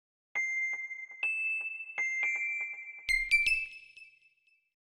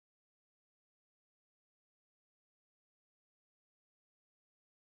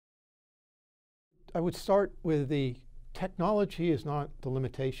would start with the technology is not the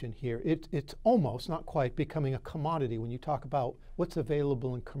limitation here. It's almost, not quite, becoming a commodity when you talk about what's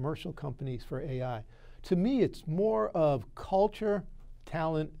available in commercial companies for AI. To me, it's more of culture,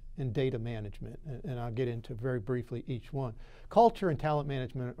 talent, and data management, and I'll get into very briefly each one. Culture and talent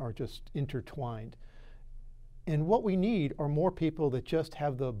management are just intertwined. And what we need are more people that just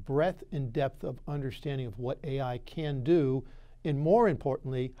have the breadth and depth of understanding of what AI can do, and more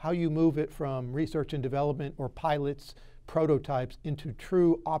importantly, how you move it from research and development or pilots, prototypes, into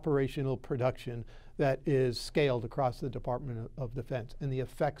true operational production that is scaled across the Department of Defense, and the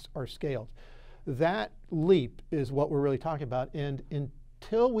effects are scaled. That leap is what we're really talking about, and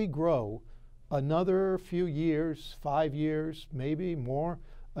until we grow another few years, 5 years, maybe more,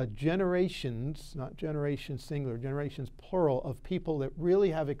 generations, not generations singular, generations plural, of people that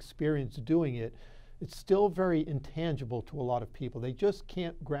really have experience doing it, it's still very intangible to a lot of people. They just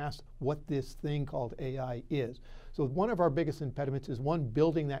can't grasp what this thing called AI is. So one of our biggest impediments is, one,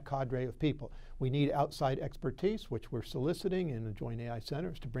 building that cadre of people. We need outside expertise, which we're soliciting in the Joint AI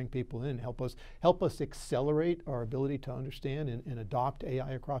Centers to bring people in and help us accelerate our ability to understand and adopt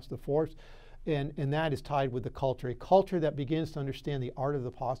AI across the force. And that is tied with the culture. A culture that begins to understand the art of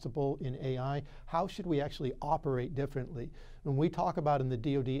the possible in AI. How should we actually operate differently? When we talk about in the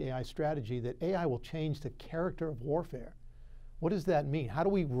DOD AI strategy that AI will change the character of warfare, what does that mean? How do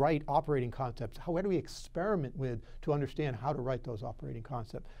we write operating concepts? How do we experiment with to understand how to write those operating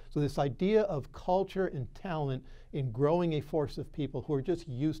concepts? So this idea of culture and talent in growing a force of people who are just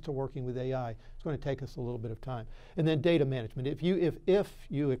used to working with AI, it's going to take us a little bit of time. And then data management. If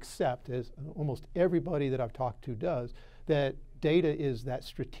you accept, as almost everybody that I've talked to does, that data is that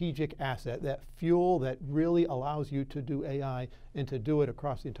strategic asset, that fuel that really allows you to do AI and to do it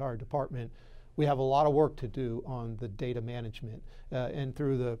across the entire department, we have a lot of work to do on the data management. And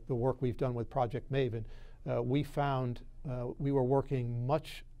through the work we've done with Project Maven, we found we were working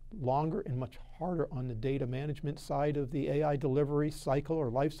much longer and much harder on the data management side of the AI delivery cycle or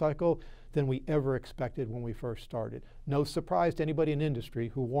life cycle than we ever expected when we first started. No surprise to anybody in industry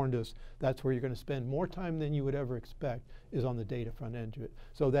who warned us that's where you're going to spend more time than you would ever expect, is on the data front end of it.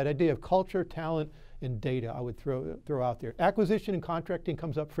 So that idea of culture, talent, and data I would throw out there. Acquisition and contracting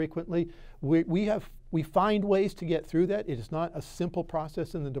comes up frequently. We find ways to get through that. It is not a simple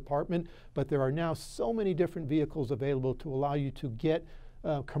process in the department, but there are now so many different vehicles available to allow you to get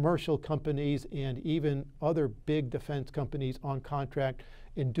commercial companies and even other big defense companies on contract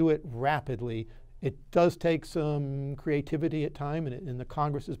and do it rapidly. It does take some creativity at times, and the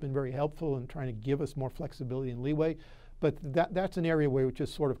Congress has been very helpful in trying to give us more flexibility and leeway. But that's an area where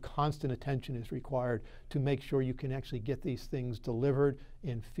just sort of constant attention is required to make sure you can actually get these things delivered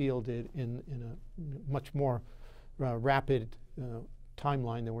and fielded in a much more rapid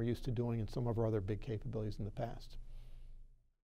timeline than we're used to doing in some of our other big capabilities in the past.